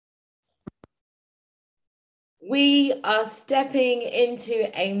We are stepping into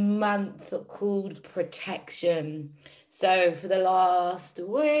a month called protection. So, for the last,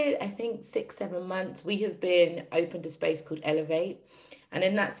 I think 6, 7 months, we have been opened a space called Elevate. And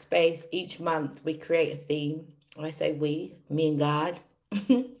in that space, each month we create a theme. I say we, me and God,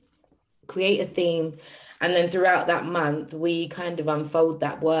 create a theme. And then throughout that month, we kind of unfold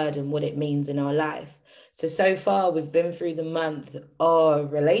that word and what it means in our life. So far, we've been through the month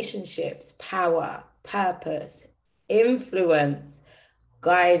of relationships, power, purpose, influence,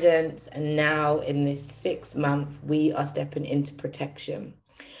 guidance. And now in this 6 month, we are stepping into protection.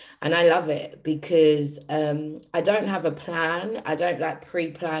 And I love it because I don't have a plan. I don't like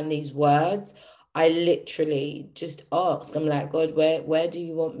pre-plan these words. I literally just ask. I'm like, God, where do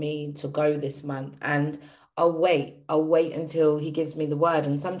you want me to go this month? And I'll wait until he gives me the word.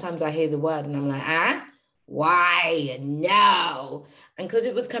 And sometimes I hear the word and I'm like, why? No. And because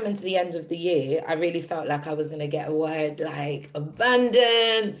it was coming to the end of the year, I really felt like I was going to get a word like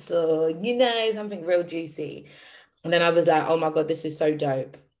abundance or, something real juicy. And then I was like, oh my God, this is so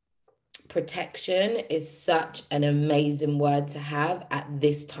dope. Protection is such an amazing word to have at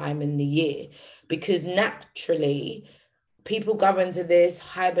this time in the year, because naturally people go into this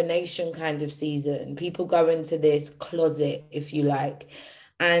hibernation kind of season. People go into this closet, if you like.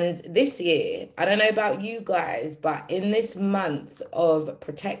 And this year, I don't know about you guys, but in this month of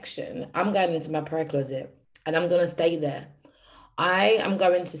protection, I'm going into my prayer closet and I'm going to stay there. I am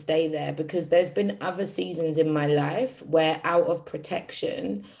going to stay there because there's been other seasons in my life where, out of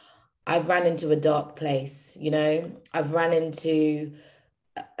protection, I've run into a dark place, I've run into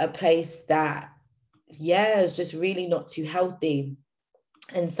a place that, is just really not too healthy.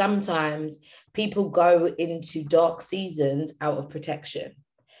 And sometimes people go into dark seasons out of protection,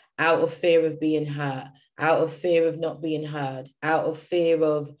 out of fear of being hurt, out of fear of not being heard, out of fear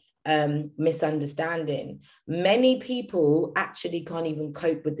of misunderstanding. Many people actually can't even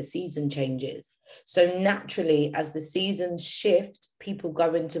cope with the season changes. So naturally, as the seasons shift, people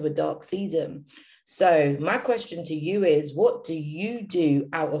go into a dark season. So my question to you is, what do you do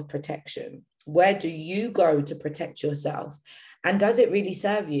out of protection? Where do you go to protect yourself? And does it really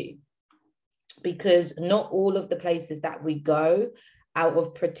serve you? Because not all of the places that we go out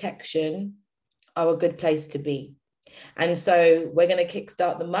of protection are a good place to be. And so we're going to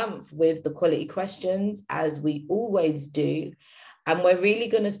kickstart the month with the quality questions, as we always do. And we're really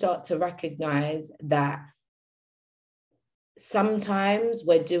going to start to recognize that sometimes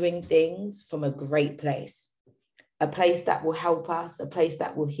we're doing things from a great place, a place that will help us, a place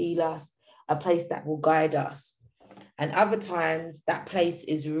that will heal us, a place that will guide us. And other times that place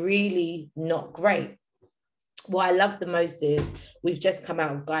is really not great. What I love the most is we've just come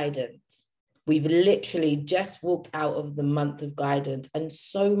out of guidance. We've literally just walked out of the month of guidance, and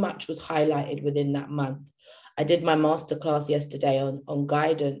so much was highlighted within that month. I did my masterclass yesterday on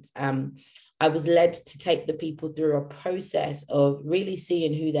guidance. I was led to take the people through a process of really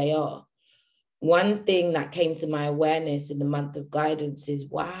seeing who they are. One thing that came to my awareness in the month of guidance is,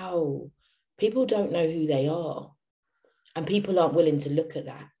 wow, people don't know who they are, and people aren't willing to look at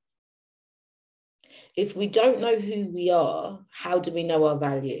that. If we don't know who we are, how do we know our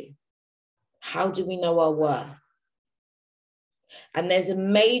value? How do we know our worth? And there's a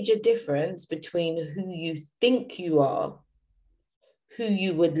major difference between who you think you are, who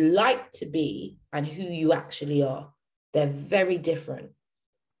you would like to be, and who you actually are. They're very different.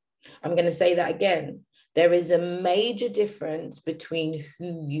 I'm going to say that again. There is a major difference between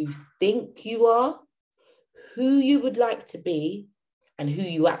who you think you are, who you would like to be, and who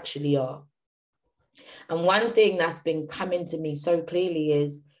you actually are. And one thing that's been coming to me so clearly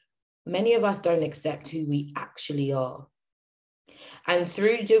is many of us don't accept who we actually are. And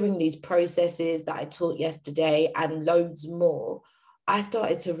through doing these processes that I taught yesterday and loads more, I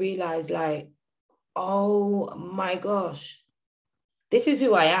started to realize, like, oh my gosh, this is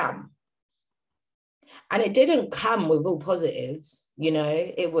who I am. And it didn't come with all positives,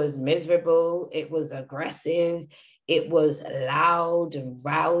 it was miserable, it was aggressive, it was loud and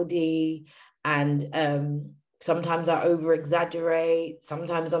rowdy. And sometimes I over exaggerate,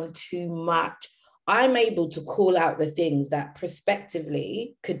 sometimes I'm too much. I'm able to call out the things that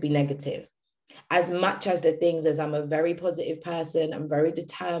prospectively could be negative, as much as the things as I'm a very positive person, I'm very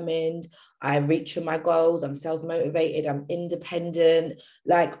determined, I reach for my goals, I'm self-motivated, I'm independent.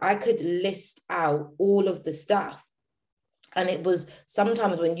 Like, I could list out all of the stuff. And it was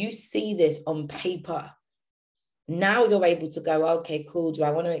sometimes when you see this on paper, now you're able to go, okay, cool. Do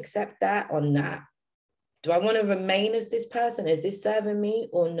I want to accept that or not? Do I want to remain as this person? Is this serving me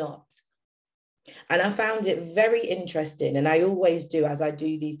or not? And I found it very interesting, and I always do as I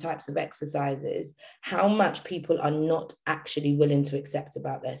do these types of exercises, how much people are not actually willing to accept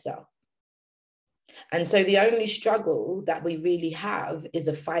about themselves. And so the only struggle that we really have is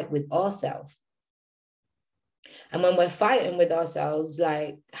a fight with ourselves. And when we're fighting with ourselves,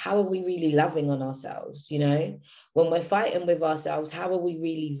 like, how are we really loving on ourselves? You know, when we're fighting with ourselves, how are we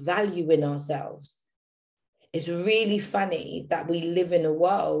really valuing ourselves? It's really funny that we live in a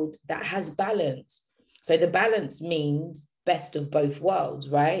world that has balance. So the balance means best of both worlds,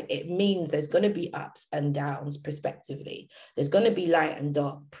 right? It means there's going to be ups and downs prospectively. There's going to be light and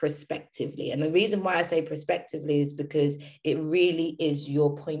dark prospectively. And the reason why I say prospectively is because it really is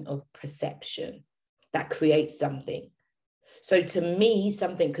your point of perception that creates something. So to me,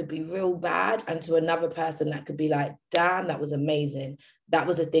 something could be real bad, and to another person that could be like, damn, that was amazing. That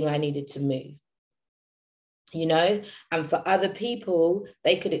was the thing I needed to move. You know, and for other people,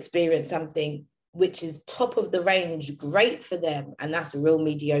 they could experience something which is top of the range, great for them, and that's real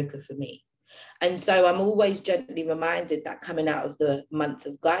mediocre for me. And so I'm always gently reminded that coming out of the month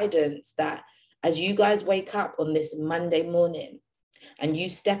of guidance, that as you guys wake up on this Monday morning and you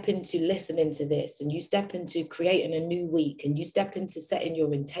step into listening to this, and you step into creating a new week, and you step into setting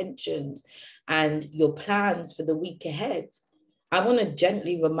your intentions and your plans for the week ahead, I want to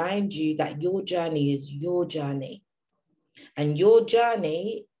gently remind you that your journey is your journey, and your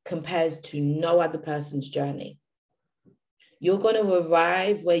journey compares to no other person's journey. You're going to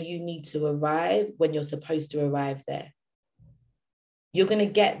arrive where you need to arrive when you're supposed to arrive there. You're going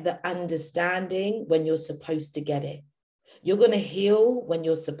to get the understanding when you're supposed to get it. You're going to heal when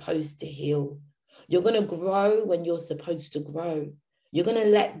you're supposed to heal. You're going to grow when you're supposed to grow. You're going to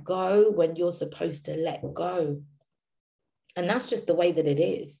let go when you're supposed to let go. And that's just the way that it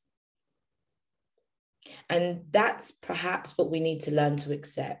is. And that's perhaps what we need to learn to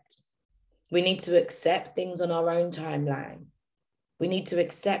accept. We need to accept things on our own timeline. We need to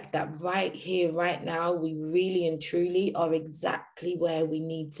accept that right here, right now, we really and truly are exactly where we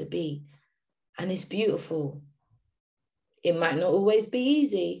need to be. And it's beautiful. It might not always be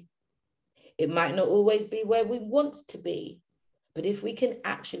easy. It might not always be where we want to be. But if we can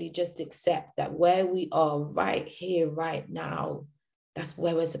actually just accept that where we are right here, right now, that's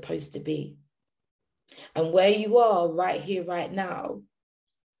where we're supposed to be. And where you are right here, right now,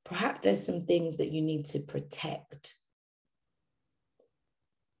 perhaps there's some things that you need to protect.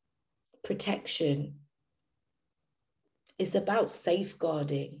 Protection. It's about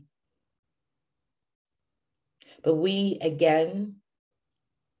safeguarding. But we, again,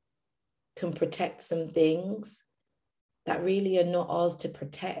 can protect some things that really are not ours to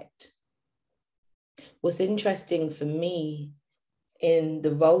protect. What's interesting for me in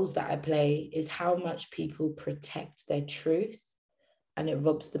the roles that I play is how much people protect their truth, and it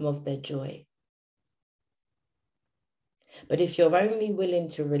robs them of their joy. But if you're only willing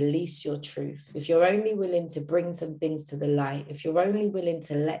to release your truth, if you're only willing to bring some things to the light, if you're only willing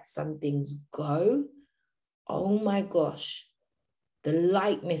to let some things go, oh my gosh, the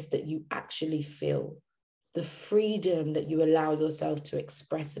lightness that you actually feel, the freedom that you allow yourself to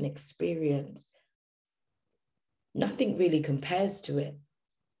express and experience, nothing really compares to it.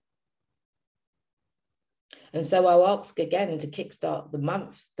 And so I'll ask again, to kickstart the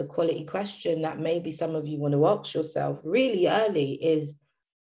month, the quality question that maybe some of you want to ask yourself really early is,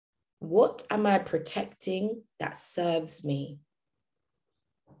 what am I protecting that serves me?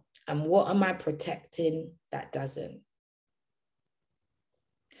 And what am I protecting that doesn't?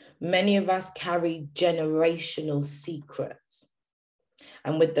 Many of us carry generational secrets.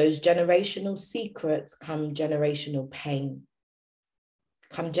 And with those generational secrets come generational pain,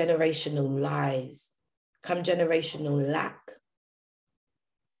 come generational lies, come generational lack.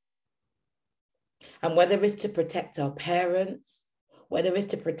 And whether it's to protect our parents, whether it's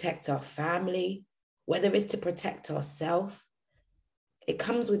to protect our family, whether it's to protect ourselves, it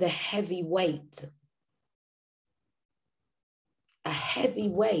comes with a heavy weight. A heavy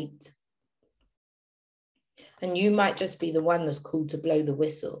weight. And you might just be the one that's called to blow the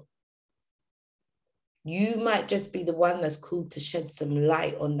whistle. You might just be the one that's called to shed some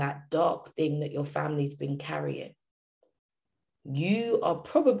light on that dark thing that your family's been carrying. You are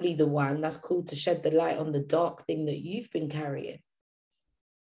probably the one that's called to shed the light on the dark thing that you've been carrying.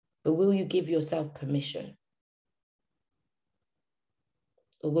 But will you give yourself permission?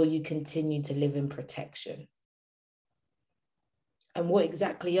 Or will you continue to live in protection? And what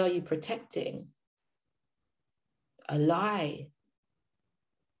exactly are you protecting? A lie.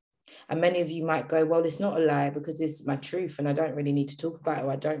 And many of you might go, well, it's not a lie because it's my truth and I don't really need to talk about it,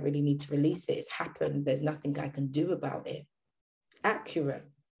 or I don't really need to release it. It's happened. There's nothing I can do about it. Accurate.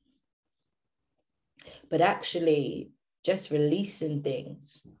 But actually, just releasing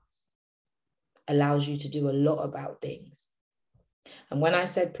things allows you to do a lot about things. And when I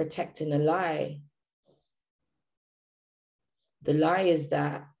said protecting a lie, the lie is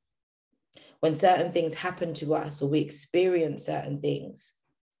that when certain things happen to us or we experience certain things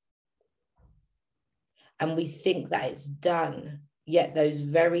and we think that it's done, yet those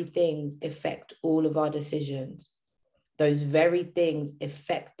very things affect all of our decisions. Those very things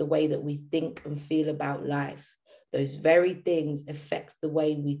affect the way that we think and feel about life. Those very things affect the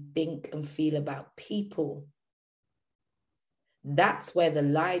way we think and feel about people. That's where the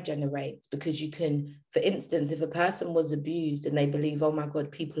lie generates, because you can, for instance, if a person was abused and they believe, oh my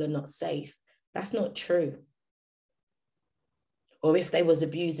God, people are not safe, that's not true. Or if they was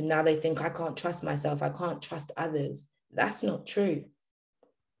abused and now they think, I can't trust myself, I can't trust others, that's not true.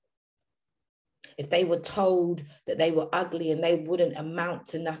 If they were told that they were ugly and they wouldn't amount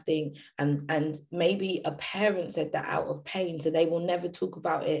to nothing, and maybe a parent said that out of pain, so they will never talk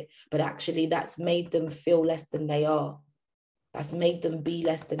about it, but actually that's made them feel less than they are. That's made them be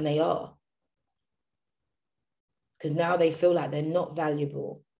less than they are. Because now they feel like they're not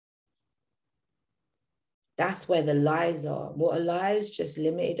valuable. That's where the lies are. What are lies? Just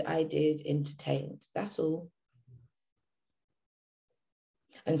limited ideas entertained. That's all.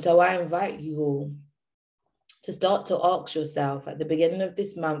 And so I invite you all to start to ask yourself at the beginning of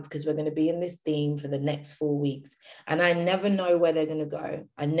this month, because we're going to be in this theme for the next 4 weeks. And I never know where they're going to go.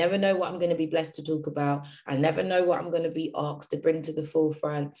 I never know what I'm going to be blessed to talk about. I never know what I'm going to be asked to bring to the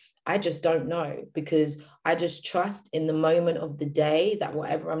forefront. I just don't know, because I just trust in the moment of the day that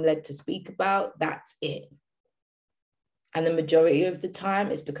whatever I'm led to speak about, that's it. And the majority of the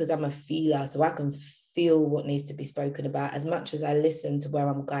time it's because I'm a feeler, so I can feel what needs to be spoken about as much as I listen to where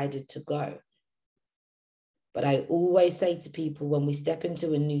I'm guided to go. But I always say to people, when we step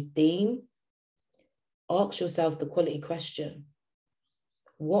into a new theme, ask yourself the quality question.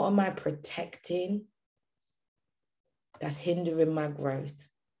 What am I protecting that's hindering my growth?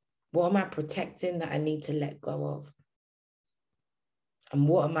 What am I protecting that I need to let go of? And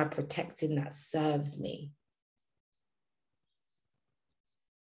what am I protecting that serves me?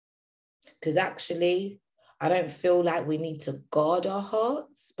 Because actually, I don't feel like we need to guard our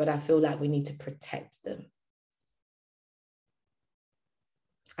hearts, but I feel like we need to protect them.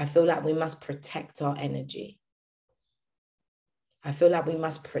 I feel like we must protect our energy. I feel like we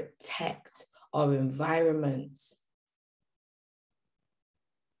must protect our environments,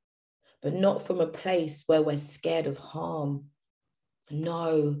 but not from a place where we're scared of harm.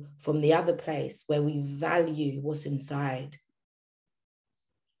 No, from the other place where we value what's inside.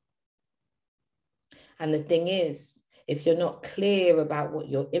 And the thing is, if you're not clear about what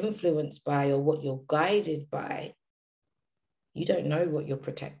you're influenced by or what you're guided by, you don't know what you're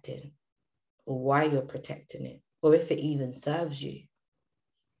protecting or why you're protecting it, or if it even serves you.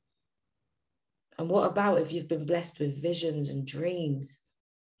 And what about if you've been blessed with visions and dreams?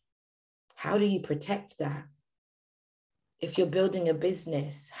 How do you protect that? If you're building a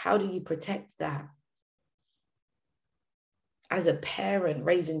business, how do you protect that? As a parent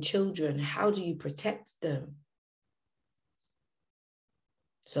raising children, how do you protect them?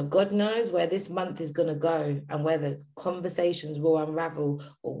 So God knows where this month is going to go and where the conversations will unravel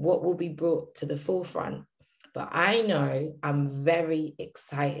or what will be brought to the forefront. But I know I'm very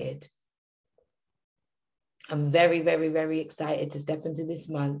excited. I'm very, very, very excited to step into this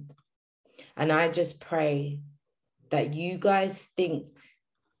month. And I just pray that you guys think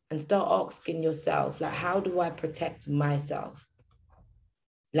and start asking yourself, like, how do I protect myself?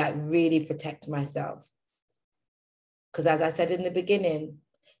 Like, really protect myself. Because as I said in the beginning,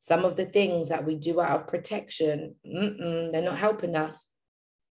 some of the things that we do out of protection, they're not helping us.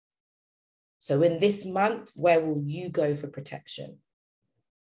 So in this month, where will you go for protection?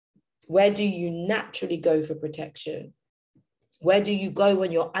 Where do you naturally go for protection? Where do you go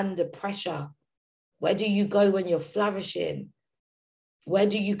when you're under pressure? Where do you go when you're flourishing? Where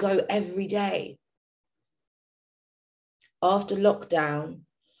do you go every day? After lockdown,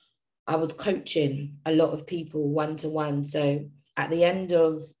 I was coaching a lot of people one-to-one. So at the end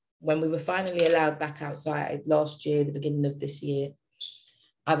of when we were finally allowed back outside last year, the beginning of this year,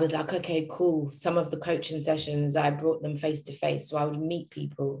 I was like, okay, cool. Some of the coaching sessions, I brought them face to face. So I would meet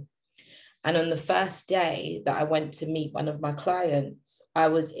people. And on the first day that I went to meet one of my clients, I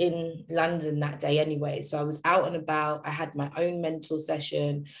was in London that day anyway. So I was out and about. I had my own mentor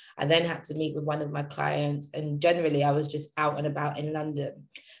session. I then had to meet with one of my clients. And generally, I was just out and about in London.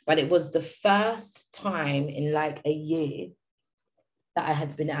 But it was the first time in like a year that I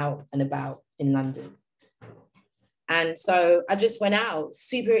had been out and about in London. And so I just went out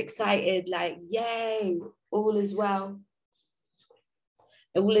super excited, like, yay, all is well.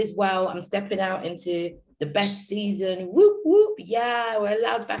 All is well. I'm stepping out into the best season. Whoop, whoop. Yeah, we're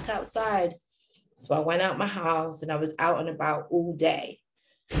allowed back outside. So I went out my house and I was out and about all day.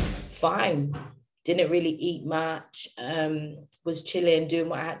 Fine. Didn't really eat much. Was chilling, doing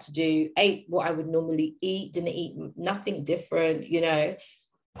what I had to do. Ate what I would normally eat. Didn't eat nothing different, you know.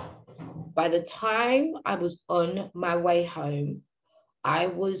 By the time I was on my way home, I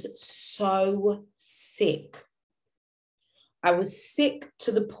was so sick. I was sick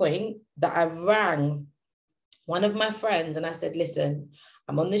to the point that I rang one of my friends and I said, listen,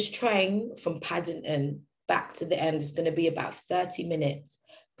 I'm on this train from Paddington back to the end. It's going to be about 30 minutes.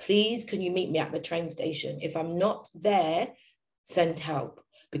 Please, can you meet me at the train station? If I'm not there, send help,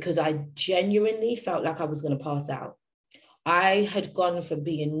 because I genuinely felt like I was going to pass out. I had gone from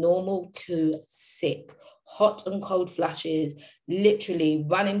being normal to sick, hot and cold flashes, literally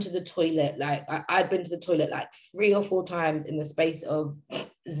running to the toilet. Like I'd been to the toilet like 3 or 4 times in the space of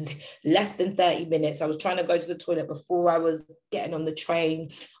less than 30 minutes. I was trying to go to the toilet before I was getting on the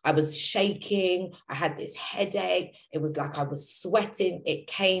train. I was shaking. I had this headache. It was like I was sweating. It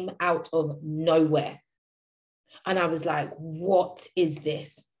came out of nowhere. And I was like, what is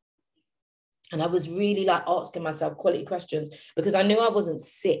this? And I was really like asking myself quality questions, because I knew I wasn't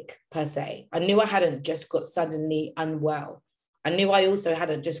sick per se. I knew I hadn't just got suddenly unwell. I knew I also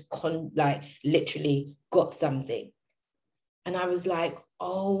hadn't just literally got something. And I was like,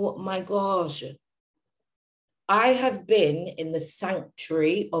 oh my gosh, I have been in the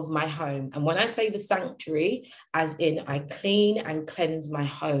sanctuary of my home. And when I say the sanctuary, as in I clean and cleanse my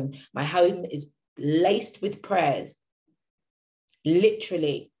home. My home is laced with prayers,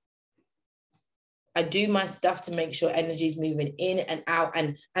 literally. I do my stuff to make sure energy is moving in and out.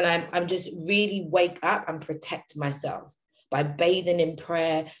 And I'm just really wake up and protect myself by bathing in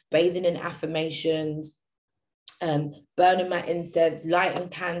prayer, bathing in affirmations, burning my incense, lighting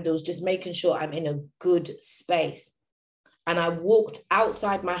candles, just making sure I'm in a good space. And I walked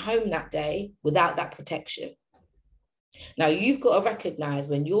outside my home that day without that protection. Now, you've got to recognize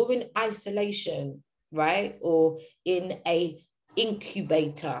when you're in isolation, right? Or in a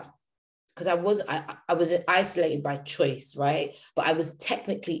incubator, because I was isolated by choice, right? But I was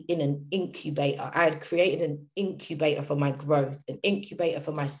technically in an incubator. I had created an incubator for my growth, an incubator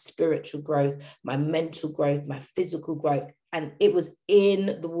for my spiritual growth, my mental growth, my physical growth. And it was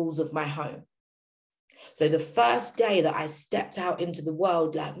in the walls of my home. So the first day that I stepped out into the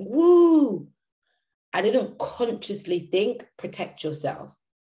world, like, woo, I didn't consciously think, protect yourself.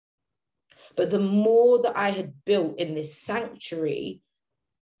 But the more that I had built in this sanctuary,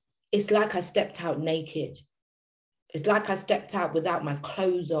 it's like I stepped out naked. It's like I stepped out without my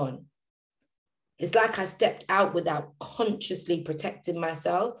clothes on. It's like I stepped out without consciously protecting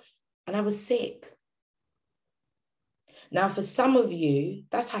myself, and I was sick. Now, for some of you,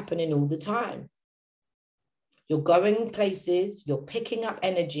 that's happening all the time. You're going places, you're picking up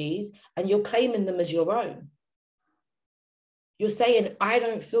energies, and you're claiming them as your own. You're saying, I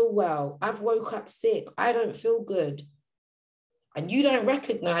don't feel well. I've woke up sick. I don't feel good. And you don't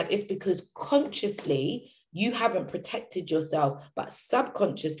recognize it's because consciously you haven't protected yourself, but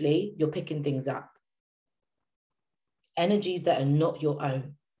subconsciously you're picking things up. Energies that are not your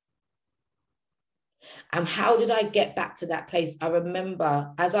own. And how did I get back to that place? I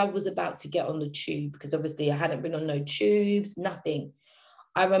remember as I was about to get on the tube, because obviously I hadn't been on no tubes, nothing.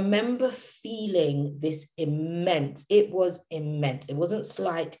 I remember feeling this immense, it was immense. It wasn't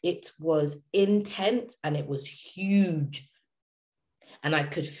slight, it was intense, and it was huge. And I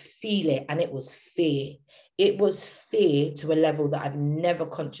could feel it, and it was fear. It was fear to a level that I've never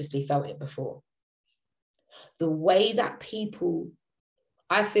consciously felt it before. The way that people,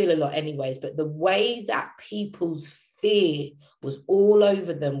 I feel a lot anyways, but the way that people's fear was all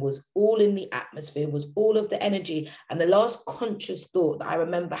over them, was all in the atmosphere, was all of the energy. And the last conscious thought that I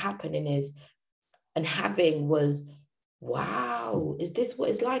remember happening is, and having was, wow, is this what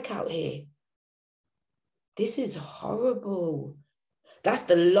it's like out here? This is horrible. That's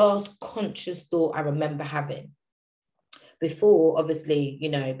the last conscious thought I remember having before, obviously, you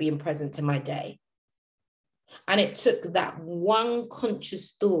know, being present to my day. And it took that one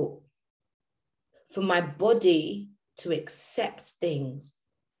conscious thought for my body to accept things.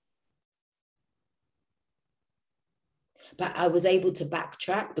 But I was able to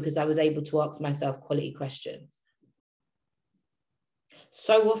backtrack because I was able to ask myself quality questions.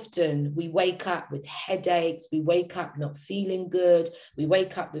 So often we wake up with headaches, we wake up not feeling good, we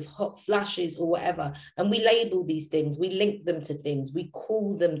wake up with hot flashes or whatever, and we label these things, we link them to things, we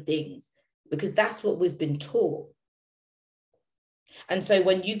call them things, because that's what we've been taught. And so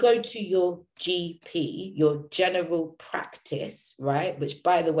when you go to your GP, your general practice, right, which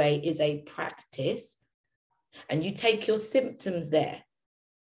by the way is a practice, and you take your symptoms there,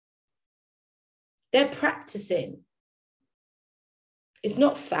 they're practicing. It's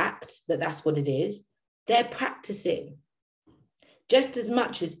not fact that that's what it is. They're practicing. Just as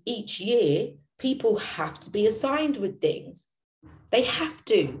much as each year, people have to be assigned with things. They have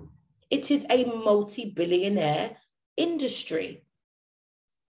to. It is a multi-billionaire industry.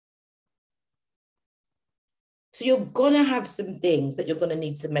 So you're going to have some things that you're going to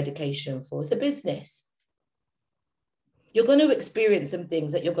need some medication for. It's a business. You're going to experience some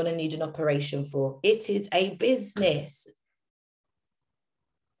things that you're going to need an operation for. It is a business.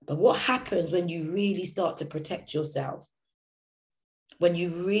 But what happens when you really start to protect yourself? When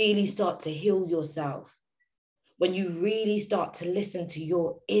you really start to heal yourself? When you really start to listen to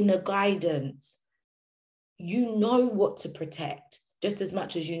your inner guidance? You know what to protect just as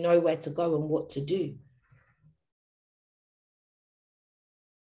much as you know where to go and what to do.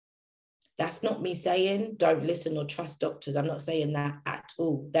 That's not me saying don't listen or trust doctors. I'm not saying that at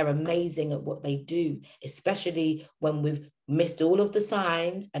all. They're amazing at what they do, especially when we've missed all of the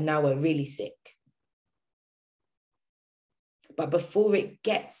signs and now we're really sick. But before it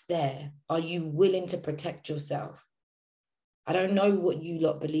gets there, are you willing to protect yourself? I don't know what you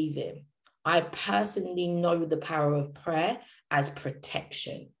lot believe in. I personally know the power of prayer as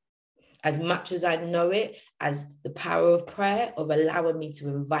protection. As much as I know it as the power of prayer, of allowing me to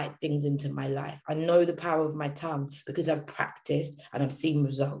invite things into my life. I know the power of my tongue because I've practiced and I've seen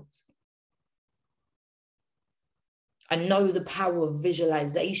results. I know the power of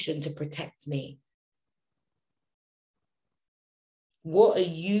visualization to protect me. What are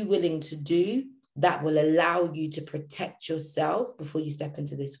you willing to do that will allow you to protect yourself before you step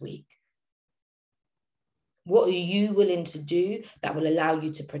into this week? What are you willing to do that will allow you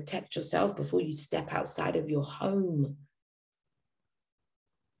to protect yourself before you step outside of your home?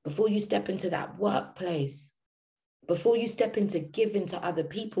 Before you step into that workplace? Before you step into giving to other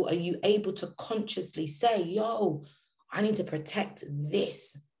people, are you able to consciously say, yo, I need to protect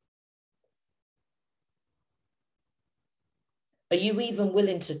this? Are you even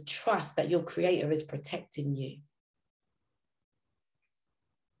willing to trust that your creator is protecting you?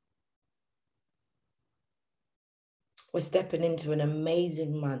 We're stepping into an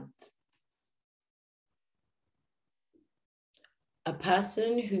amazing month. A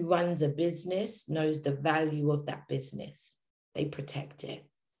person who runs a business knows the value of that business. They protect it.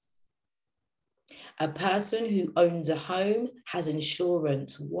 A person who owns a home has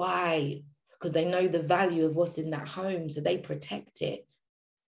insurance. Why? Because they know the value of what's in that home, so they protect it.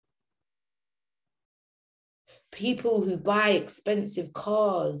 People who buy expensive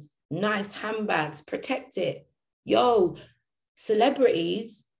cars, nice handbags, protect it. Yo,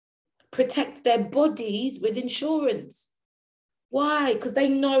 celebrities protect their bodies with insurance. Why? Because they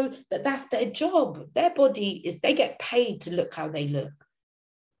know that that's their job. Their body is, they get paid to look how they look.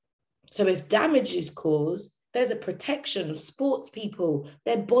 So if damage is caused, there's a protection of sports people.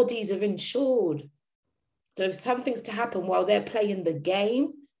 Their bodies are insured. So if something's to happen while they're playing the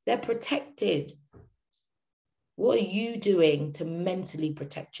game, they're protected. What are you doing to mentally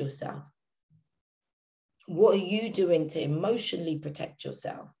protect yourself? What are you doing to emotionally protect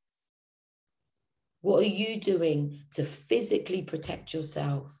yourself? What are you doing to physically protect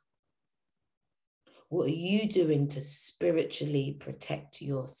yourself? What are you doing to spiritually protect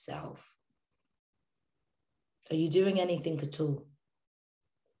yourself? Are you doing anything at all?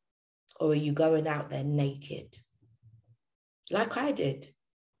 Or are you going out there naked? Like I did.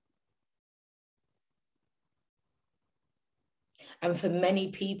 And for many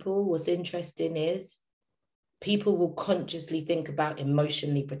people, what's interesting is people will consciously think about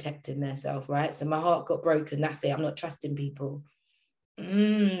emotionally protecting themselves, right? So my heart got broken, that's it, I'm not trusting people.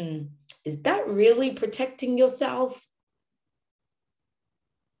 Is that really protecting yourself?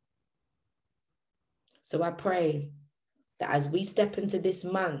 So I pray that as we step into this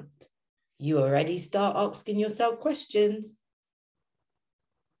month, you already start asking yourself questions.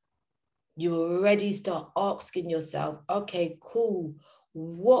 You already start asking yourself, okay, cool,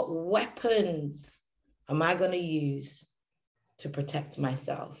 what weapons am I going to use to protect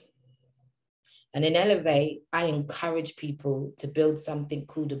myself? And in Elevate, I encourage people to build something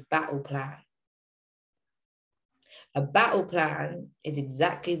called a battle plan. A battle plan is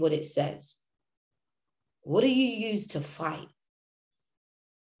exactly what it says. What do you use to fight?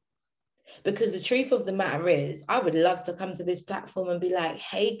 Because the truth of the matter is, I would love to come to this platform and be like,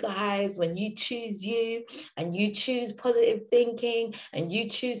 hey guys, when you choose you and you choose positive thinking and you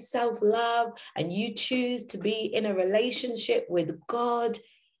choose self-love and you choose to be in a relationship with God,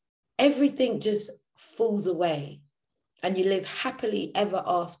 everything just falls away and you live happily ever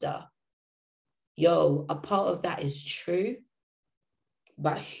after. Yo, a part of that is true,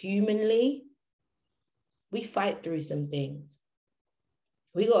 but humanly, we fight through some things.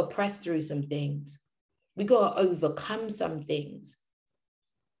 We got to press through some things. We got to overcome some things.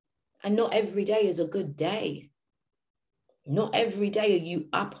 And not every day is a good day. Not every day are you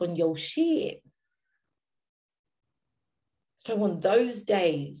up on your shit. So on those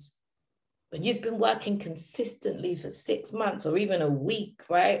days, when you've been working consistently for 6 months or even a week,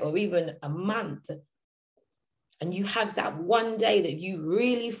 right? Or even a month, and you have that one day that you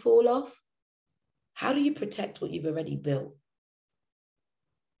really fall off, how do you protect what you've already built?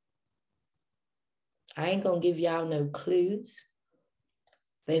 I ain't gonna give y'all no clues,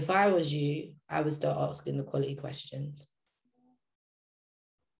 but if I was you, I would start asking the quality questions.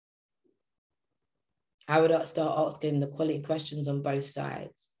 I would start asking the quality questions on both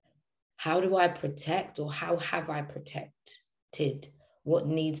sides. How do I protect, or how have I protected what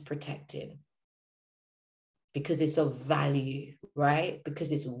needs protecting? Because it's of value, right?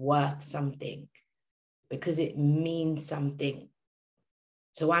 Because it's worth something, because it means something.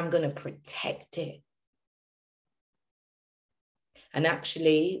 So I'm gonna protect it. And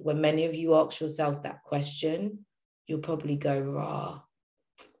actually, when many of you ask yourself that question, you'll probably go, "Raw,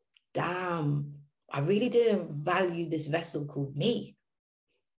 damn, I really didn't value this vessel called me.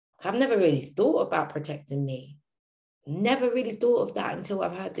 I've never really thought about protecting me. Never really thought of that until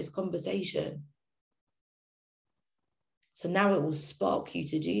I've heard this conversation." So now it will spark you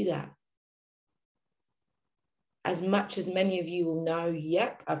to do that. As much as many of you will know,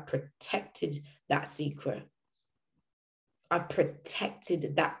 yep, I've protected that secret. I've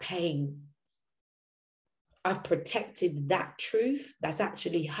protected that pain. I've protected that truth that's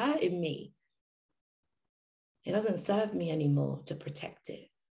actually hurting me. It doesn't serve me anymore to protect it.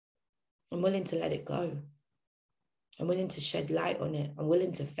 I'm willing to let it go. I'm willing to shed light on it. I'm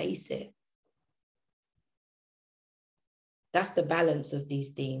willing to face it. That's the balance of these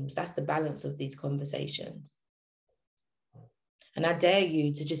themes. That's the balance of these conversations. And I dare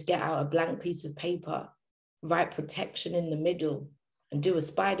you to just get out a blank piece of paper, write protection in the middle, and do a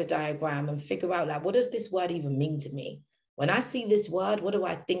spider diagram and figure out, like, what does this word even mean to me? When I see this word, what do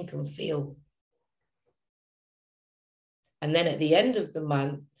I think and feel? And then at the end of the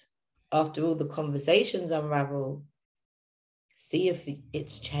month, after all the conversations unravel, see if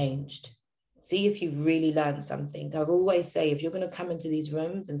it's changed. See if you've really learned something. I always say, if you're going to come into these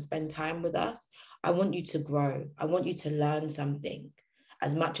rooms and spend time with us, I want you to grow. I want you to learn something,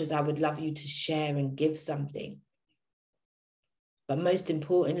 as much as I would love you to share and give something. But most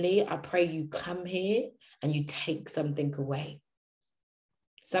importantly, I pray you come here and you take something away.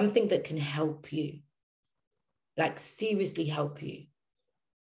 Something that can help you. Like, seriously help you.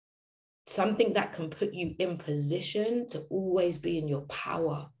 Something that can put you in position to always be in your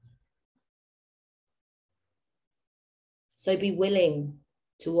power. So be willing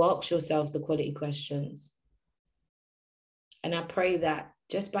to ask yourself the quality questions. And I pray that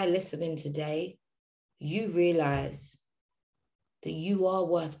just by listening today, you realize that you are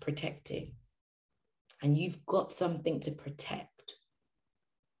worth protecting and you've got something to protect.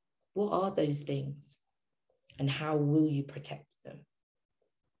 What are those things? And how will you protect them?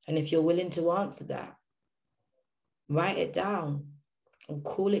 And if you're willing to answer that, write it down and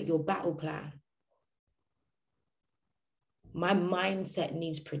call it your battle plan. My mindset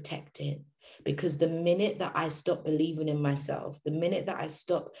needs protecting, because the minute that I stop believing in myself, the minute that I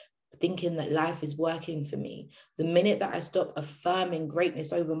stop thinking that life is working for me, the minute that I stop affirming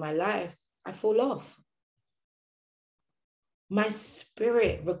greatness over my life, I fall off. My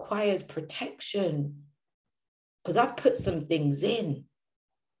spirit requires protection because I've put some things in.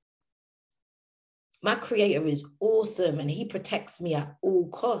 My creator is awesome and he protects me at all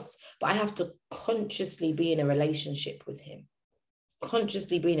costs, but I have to consciously be in a relationship with him,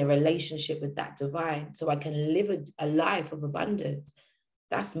 consciously be in a relationship with that divine so I can live a life of abundance.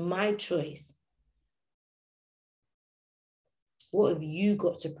 That's my choice. What have you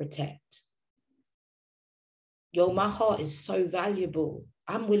got to protect? Yo, my heart is so valuable.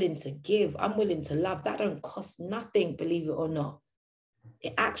 I'm willing to give. I'm willing to love. That don't cost nothing, believe it or not.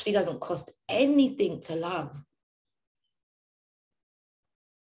 It actually doesn't cost anything to love.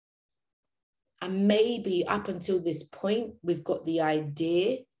 And maybe up until this point, we've got the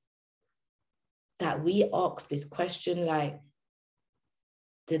idea that we ask this question like,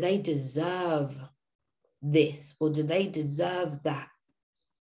 Do they deserve this, or do they deserve that?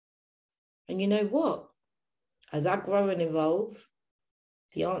 And you know what? As I grow and evolve,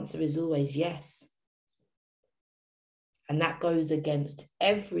 the answer is always yes. And that goes against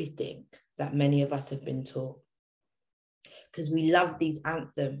everything that many of us have been taught. Because we love these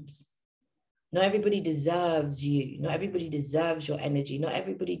anthems. Not everybody deserves you. Not everybody deserves your energy. Not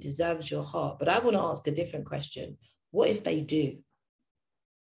everybody deserves your heart. But I want to ask a different question. What if they do?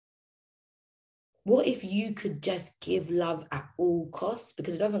 What if you could just give love at all costs?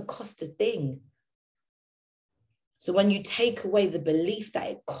 Because it doesn't cost a thing. So when you take away the belief that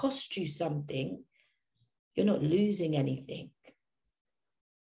it costs you something, you're not losing anything.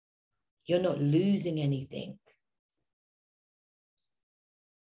 You're not losing anything.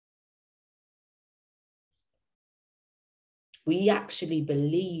 We actually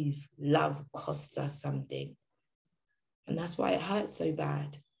believe love costs us something. And that's why it hurts so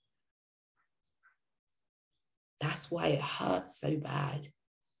bad. That's why it hurts so bad.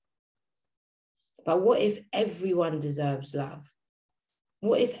 But what if everyone deserves love?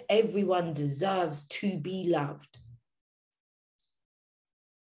 What if everyone deserves to be loved?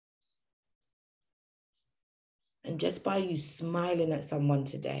 And just by you smiling at someone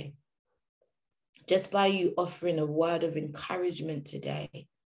today, just by you offering a word of encouragement today,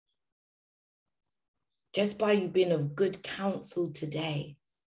 just by you being of good counsel today,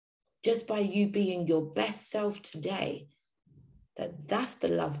 just by you being your best self today, that's the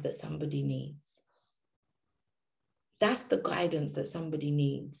love that somebody needs. That's the guidance that somebody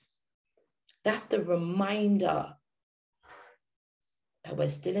needs. That's the reminder that we're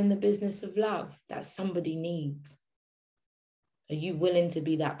still in the business of love that somebody needs. Are you willing to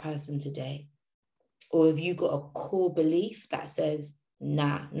be that person today? Or have you got a core belief that says,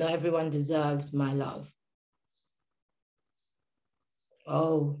 nah, not everyone deserves my love?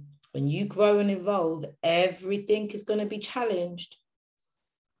 Oh, when you grow and evolve, everything is going to be challenged.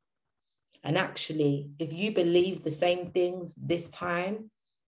 And actually, if you believe the same things this time,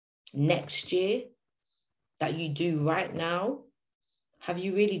 next year, that you do right now, have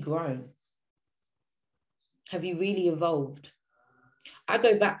you really grown? Have you really evolved? I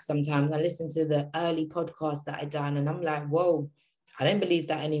go back sometimes, I listen to the early podcasts that I done, and I'm like, whoa, I don't believe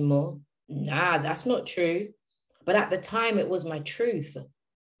that anymore. Nah, that's not true. But at the time, it was my truth.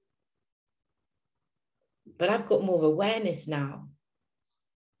 But I've got more awareness now.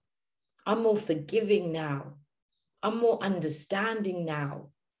 I'm more forgiving now. I'm more understanding now.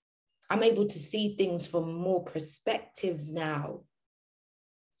 I'm able to see things from more perspectives now.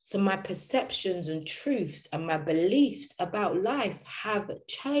 So my perceptions and truths and my beliefs about life have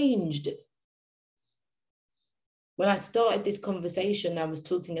changed. When I started this conversation, I was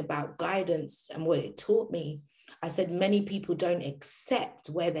talking about guidance and what it taught me. I said many people don't accept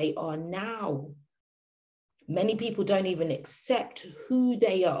where they are now. Many people don't even accept who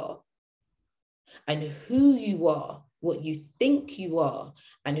they are and who you are, what you think you are,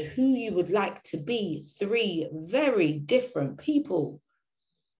 and who you would like to be. Three very different people.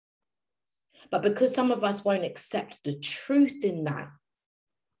 But because some of us won't accept the truth in that,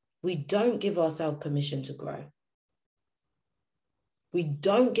 we don't give ourselves permission to grow. We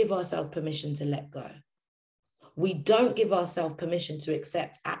don't give ourselves permission to let go. We don't give ourselves permission to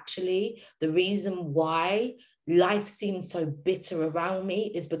accept, actually, the reason why life seems so bitter around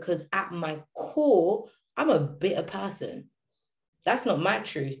me is because at my core, I'm a bitter person. That's not my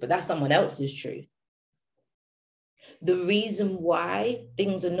truth, but that's someone else's truth. The reason why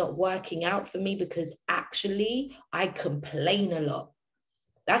things are not working out for me because actually I complain a lot.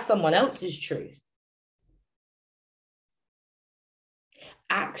 That's someone else's truth.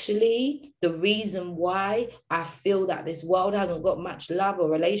 Actually, the reason why I feel that this world hasn't got much love or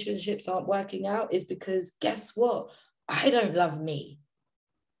relationships aren't working out is because guess what? I don't love me.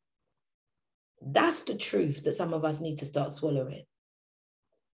 That's the truth that some of us need to start swallowing.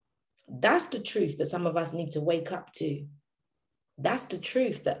 That's the truth that some of us need to wake up to. That's the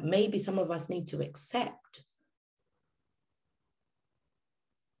truth that maybe some of us need to accept.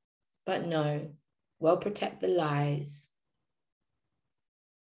 But no, we'll protect the lies.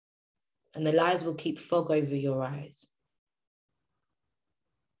 And the lies will keep fog over your eyes.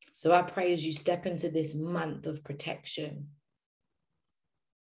 So I pray as you step into this month of protection,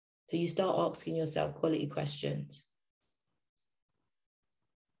 so you start asking yourself quality questions.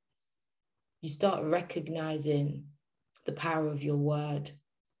 You start recognizing the power of your word.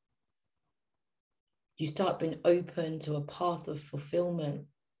 You start being open to a path of fulfillment.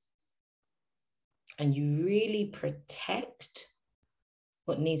 And you really protect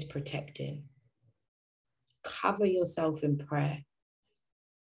what needs protecting. Cover yourself in prayer.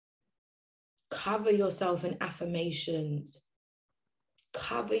 Cover yourself in affirmations.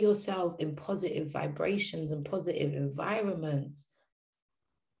 Cover yourself in positive vibrations and positive environments.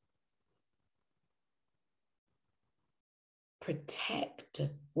 Protect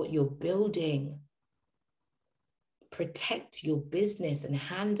what you're building. Protect your business and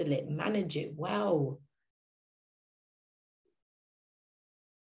handle it, manage it well.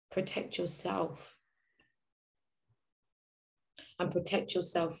 Protect yourself. And protect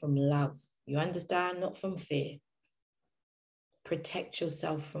yourself from love. You understand? Not from fear. Protect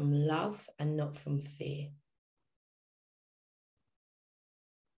yourself from love and not from fear.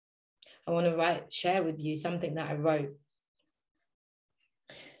 I want to share with you something that I wrote.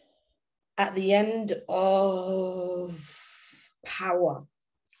 At the end of Power,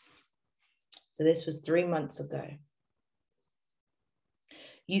 so this was 3 months ago,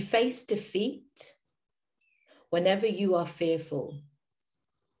 you face defeat whenever you are fearful,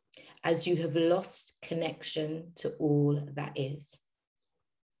 as you have lost connection to all that is.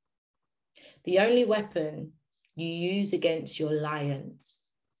 The only weapon you use against your lions.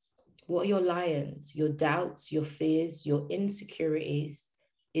 What are your lions? Your doubts, your fears, your insecurities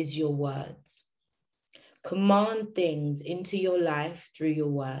is your words. Command things into your life through your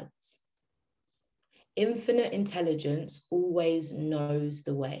words. Infinite intelligence always knows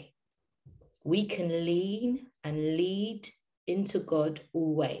the way. We can lean and lead into God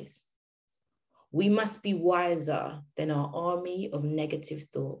always. We must be wiser than our army of negative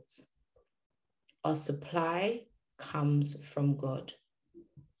thoughts. Our supply comes from God.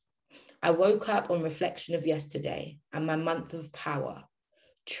 I woke up on reflection of yesterday and my month of power,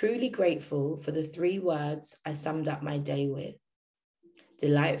 truly grateful for the 3 words I summed up my day with: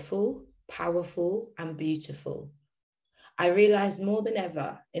 delightful, powerful, and beautiful. I realized more than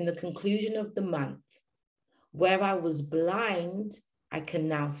ever in the conclusion of the month, where I was blind, I can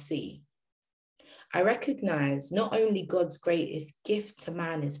now see. I recognize not only God's greatest gift to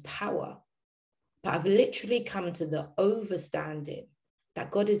man is power, but I've literally come to the overstanding that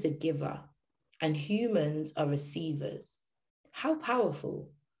God is a giver and humans are receivers. How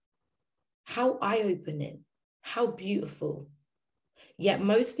powerful, how eye-opening, how beautiful. Yet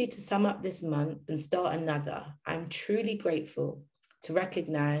mostly to sum up this month and start another, I'm truly grateful to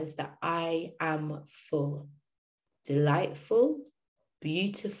recognize that I am full, delightful,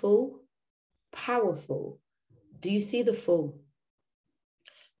 beautiful, powerful. Do you see the full?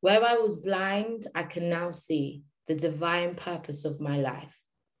 Where I was blind, I can now see the divine purpose of my life.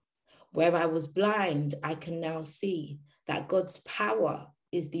 Where I was blind, I can now see that God's power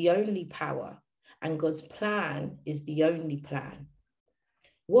is the only power and God's plan is the only plan.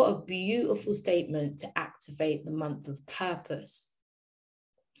 What a beautiful statement to activate the month of purpose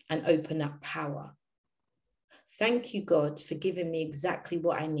and open up power. Thank you, God, for giving me exactly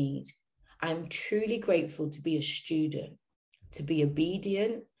what I need. I'm truly grateful to be a student, to be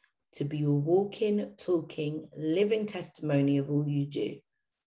obedient, to be a walking, talking, living testimony of all you do.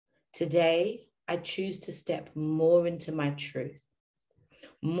 Today, I choose to step more into my truth,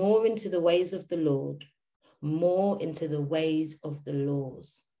 more into the ways of the Lord, more into the ways of the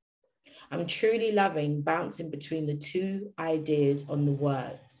laws. I'm truly loving bouncing between the 2 ideas on the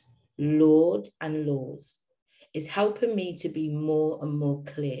words, Lord and laws. It's helping me to be more and more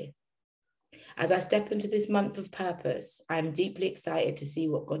clear. As I step into this month of purpose, I am deeply excited to see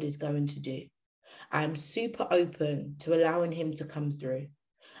what God is going to do. I am super open to allowing him to come through.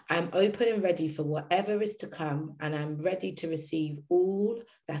 I'm open and ready for whatever is to come, and I'm ready to receive all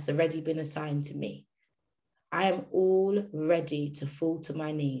that's already been assigned to me. I am all ready to fall to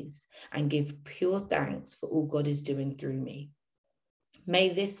my knees and give pure thanks for all God is doing through me.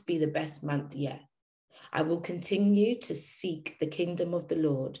 May this be the best month yet. I will continue to seek the kingdom of the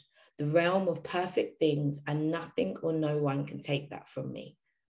Lord, the realm of perfect things, and nothing or no one can take that from me.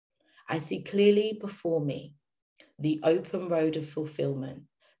 I see clearly before me the open road of fulfillment.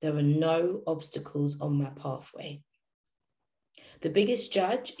 There are no obstacles on my pathway. The biggest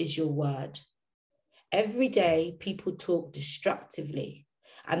judge is your word. Every day, people talk destructively,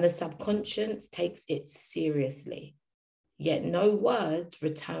 and the subconscious takes it seriously. Yet no words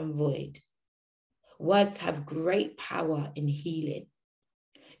return void. Words have great power in healing.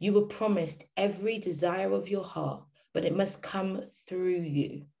 You were promised every desire of your heart, but it must come through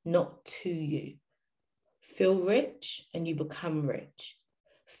you, not to you. Feel rich and you become rich.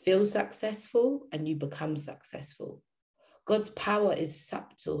 Feel successful and you become successful. God's power is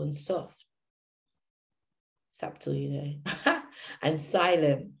subtle and soft. Subtle, and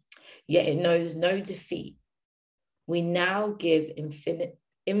silent, yet it knows no defeat. We now give infinite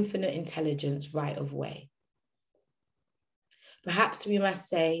intelligence right of way. Perhaps we must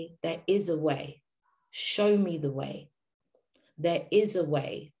say, there is a way. Show me the way. There is a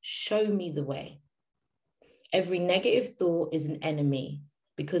way. Show me the way. Every negative thought is an enemy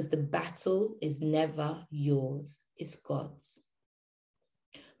because the battle is never yours, it's God's.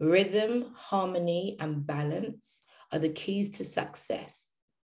 Rhythm, harmony, and balance are the keys to success.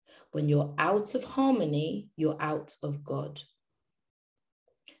 When you're out of harmony, you're out of God.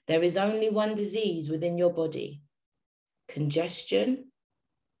 There is only one disease within your body, congestion,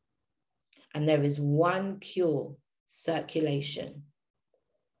 and there is one cure, circulation.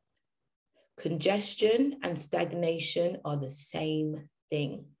 Congestion and stagnation are the same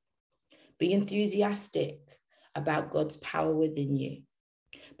thing. Be enthusiastic about God's power within you.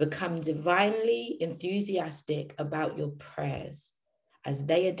 Become divinely enthusiastic about your prayers, as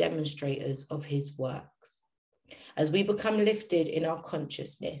they are demonstrators of his works. As we become lifted in our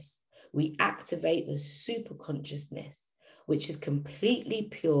consciousness, we activate the super consciousness, which is completely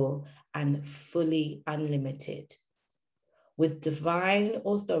pure and fully unlimited. With divine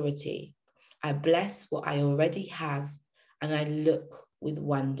authority, I bless what I already have, and I look with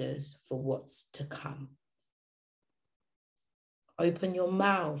wonders for what's to come. Open your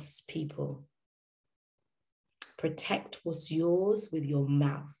mouths, people. Protect what's yours with your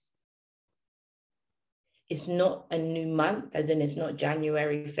mouth. It's not a new month, as in it's not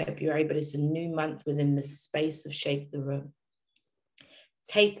January, February, but it's a new month within the space of Shape the Room.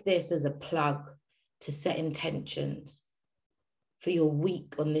 Take this as a plug to set intentions for your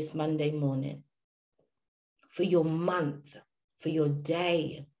week on this Monday morning, for your month, for your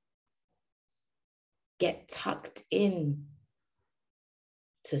day. Get tucked in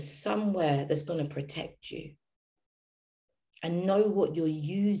to somewhere that's going to protect you, and know what you're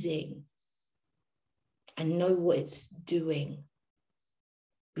using and know what it's doing.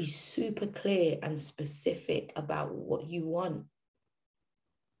 Be super clear and specific about what you want.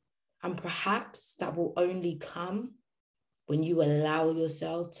 And perhaps that will only come when you allow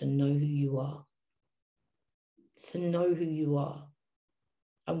yourself to know who you are. To know who you are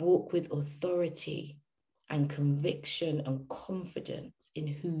and walk with authority and conviction and confidence in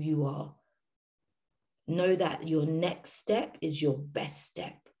who you are. Know that your next step is your best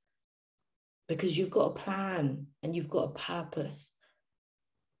step, because you've got a plan and you've got a purpose.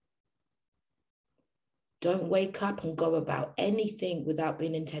 Don't wake up and go about anything without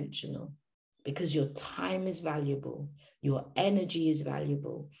being intentional, because your time is valuable, your energy is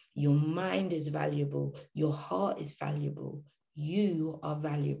valuable, your mind is valuable, your heart is valuable, you are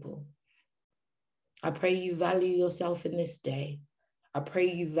valuable. I pray you value yourself in this day. I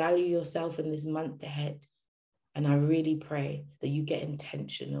pray you value yourself in this month ahead. And I really pray that you get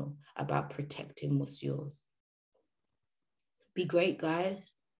intentional about protecting what's yours. Be great,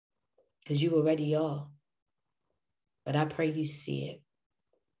 guys, because you already are. But I pray you see it.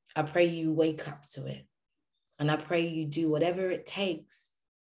 I pray you wake up to it. And I pray you do whatever it takes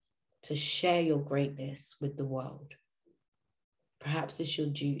to share your greatness with the world. Perhaps it's your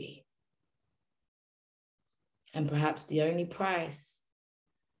duty. And perhaps the only price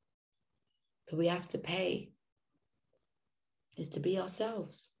that we have to pay is to be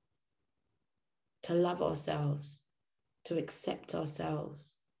ourselves, to love ourselves, to accept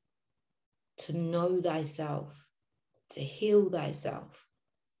ourselves, to know thyself, to heal thyself,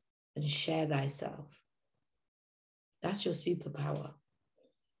 and share thyself. That's your superpower.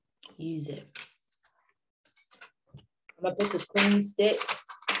 Use it. I'm going to pick a queen stick.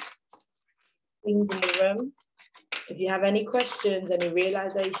 Queens in the room. If you have any questions, any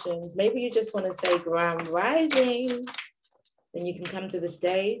realizations, maybe you just want to say Grand Rising, then you can come to the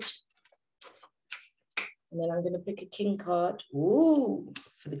stage. And then I'm going to pick a king card. Ooh,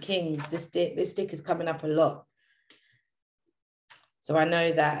 for the king. This stick is coming up a lot. So I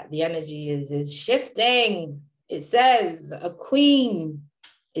know that the energy is shifting. It says a queen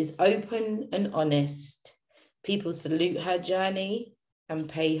is open and honest. People salute her journey and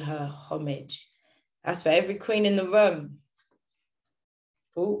pay her homage. That's for every queen in the room.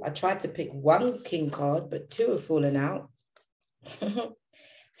 Oh, I tried to pick one king card, but two have fallen out.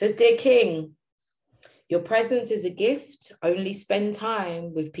 Says, dear king, your presence is a gift. Only spend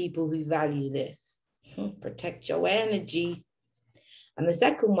time with people who value this. Protect your energy. And the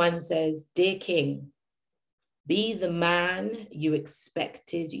second one says, dear king, be the man you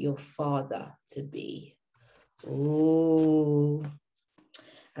expected your father to be. Ooh.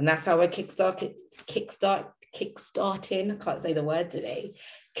 And that's how we're kickstarting, I can't say the word today,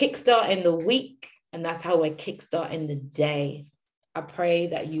 kickstarting the week. And that's how we're kickstarting the day. I pray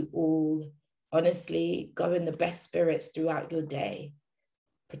that you all honestly go in the best spirits throughout your day.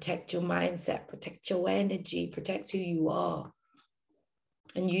 Protect your mindset, protect your energy, protect who you are.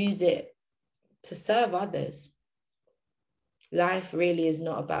 and use it to serve others. Life really is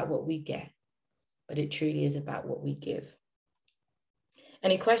not about what we get, but it truly is about what we give.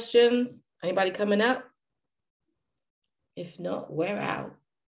 Any questions? Anybody coming up? If not, we're out.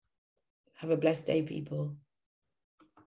 Have a blessed day, people.